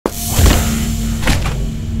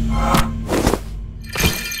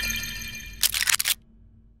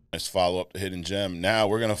nice follow-up to Hidden Gem. Now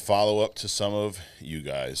we're going to follow up to some of you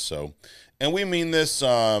guys. So, and we mean this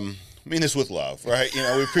with love, right? You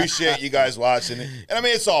know, we appreciate you guys watching it. And I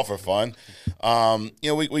mean, it's all for fun. You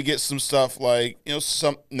know, we get some stuff like, you know,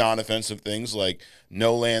 some non-offensive things like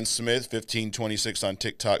Nolan Smith, 1526 on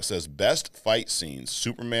TikTok says, best fight scenes,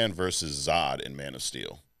 Superman versus Zod in Man of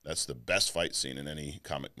Steel. That's the best fight scene in any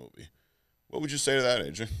comic movie. What would you say to that,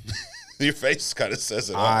 Adrian? Your face kind of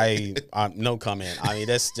says it all. No comment. I mean,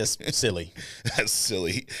 that's just silly. That's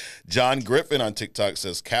silly. John Griffin on TikTok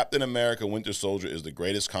says, Captain America Winter Soldier is the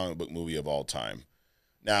greatest comic book movie of all time.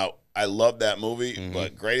 Now, I love that movie,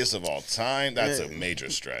 but greatest of all time, that's a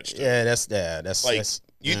major stretch. Yeah, that's like,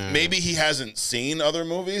 maybe he hasn't seen other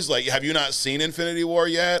movies. Like, have you not seen Infinity War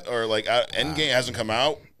yet? Or, like, Endgame hasn't come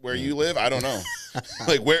out where you live? I don't know.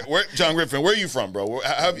 Like, where John Griffin, where are you from, bro?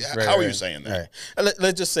 How are you saying that? Right.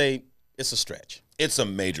 Let's just say it's a stretch. It's a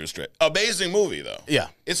major stretch. Amazing movie, though. Yeah.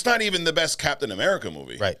 It's not even the best Captain America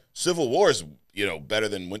movie. Right. Civil War is, you know, better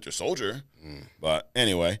than Winter Soldier. But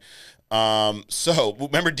anyway, so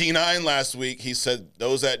remember D9 last week? He said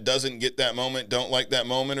those that doesn't get that moment don't like that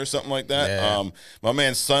moment or something like that. Yeah. My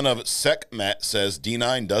man, son of Sekhmet, says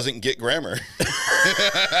D9 doesn't get grammar.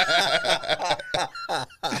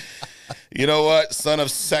 You know what, son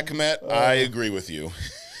of Sekhmet, I agree with you.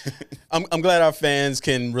 I'm glad our fans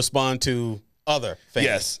can respond to other fans.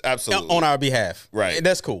 Yes, absolutely. On our behalf. Right. And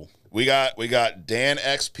that's cool. We got Dan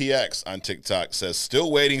XPX on TikTok says,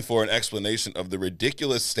 still waiting for an explanation of the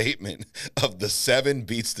ridiculous statement of the 7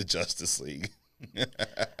 beats the Justice League.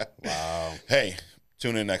 Wow. Hey,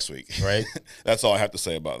 tune in next week. Right. That's all I have to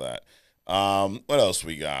say about that. What else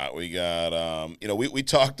we got? We got, you know, we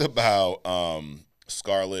talked about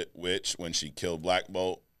Scarlet Witch when she killed Black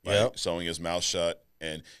Bolt, right? Sewing his mouth shut.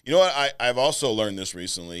 And you know what? I've also learned this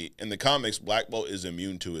recently. In the comics, Black Bolt is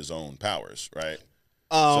immune to his own powers, right?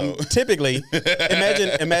 Typically,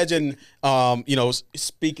 imagine, you know,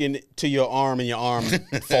 speaking to your arm and your arm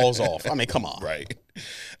falls off. I mean, come on. Right.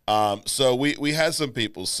 So we had some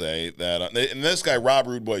people say that, and this guy, Rob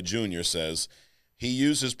Rudeboy Jr., says he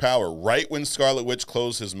used his power right when Scarlet Witch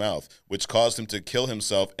closed his mouth, which caused him to kill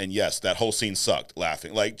himself. And yes, that whole scene sucked,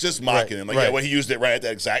 laughing, like just mocking him. Like, yeah, well, he used it right at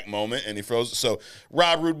that exact moment and he froze. So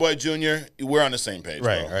Rob Rudeboy Jr., we're on the same page.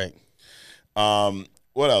 Right, bro. right.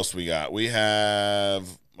 What else we got? We have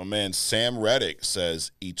my man Sam Reddick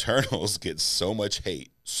says Eternals get so much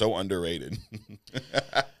hate, so underrated.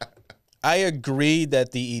 I agree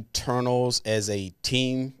that the Eternals as a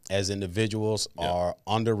team, as individuals, are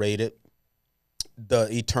underrated.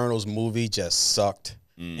 The Eternals movie just sucked,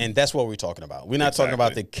 and that's what we're talking about. We're not talking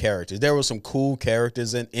about the characters. There were some cool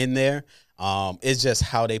characters in there. It's just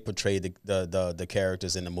how they portrayed the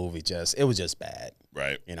characters in the movie. It was just bad.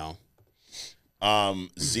 Right. You know.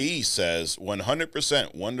 Z says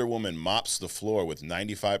 100% Wonder Woman mops the floor with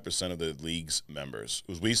 95% of the league's members.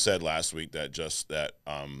 As we said last week I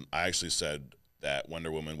actually said that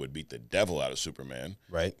Wonder Woman would beat the devil out of Superman.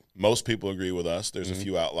 Right. Most people agree with us. There's a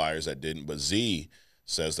few outliers that didn't, but Z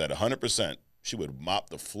says that 100% she would mop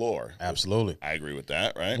the floor. Absolutely. I agree with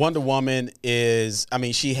that, right? Wonder Woman is, I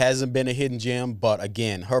mean, she hasn't been a hidden gem, but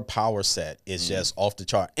again, her power set is just off the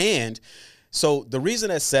chart. And so the reason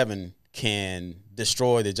that 7 can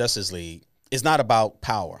destroy the Justice League is not about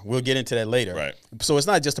power. We'll get into that later. Right. So it's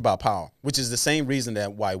not just about power, which is the same reason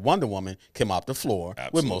that why Wonder Woman can mop the floor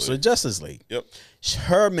with most of the Justice League. Yep.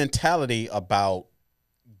 Her mentality about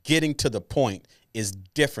getting to the point is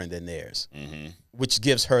different than theirs, which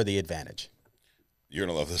gives her the advantage. You're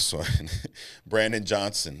going to love this one. Brandon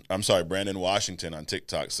Washington on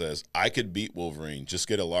TikTok says, I could beat Wolverine. Just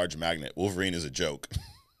get a large magnet. Wolverine is a joke.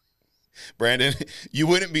 Brandon, you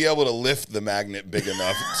wouldn't be able to lift the magnet big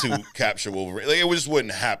enough to capture Wolverine. Like, it just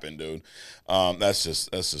wouldn't happen, dude. That's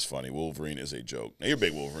just funny. Wolverine is a joke. Now, you're a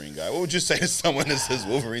big Wolverine guy. What would you say to someone that says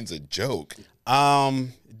Wolverine's a joke?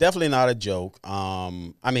 Definitely not a joke.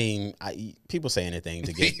 I mean, people say anything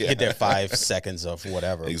to get their 5 seconds of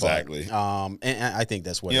whatever. Exactly. But, and I think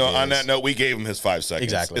that's what on that note, we gave him his 5 seconds.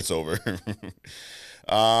 Exactly. It's over.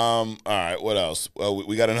 All right, what else? Well,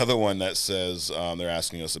 we got another one that says they're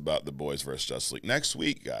asking us about the Boys versus Justice League next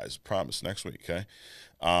week, guys. Promise next week, okay?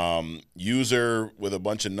 User with a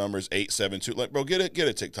bunch of numbers 872. Like, bro, get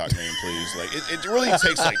a TikTok name, please. Like, it really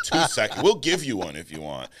takes like 2 seconds. We'll give you one if you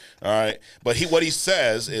want. All right, but what he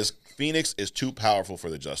says is Phoenix is too powerful for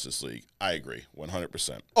the Justice League. I agree,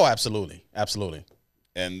 100%. Oh, absolutely, absolutely.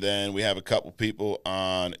 And then we have a couple people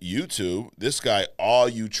on YouTube. This guy, All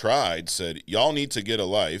You Tried, said, y'all need to get a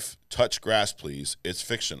life. Touch grass, please. It's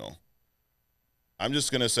fictional. I'm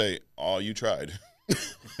just going to say, All You Tried.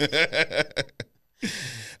 But,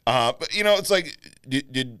 it's like Do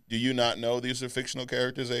you not know these are fictional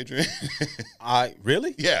characters, Adrian? I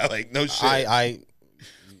really? Yeah, like no shit.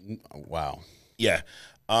 Wow. Yeah.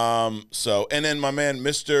 So, and then my man,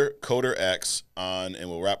 Mr. Coder X and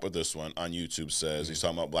we'll wrap with this one on YouTube says, he's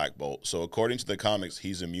talking about Black Bolt. So according to the comics,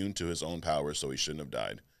 he's immune to his own powers, so he shouldn't have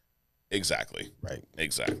died. Exactly. Right.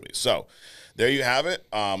 Exactly. So there you have it.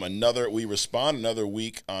 Another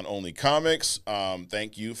week on Only Comics.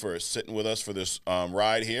 Thank you for sitting with us for this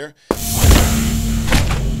ride here.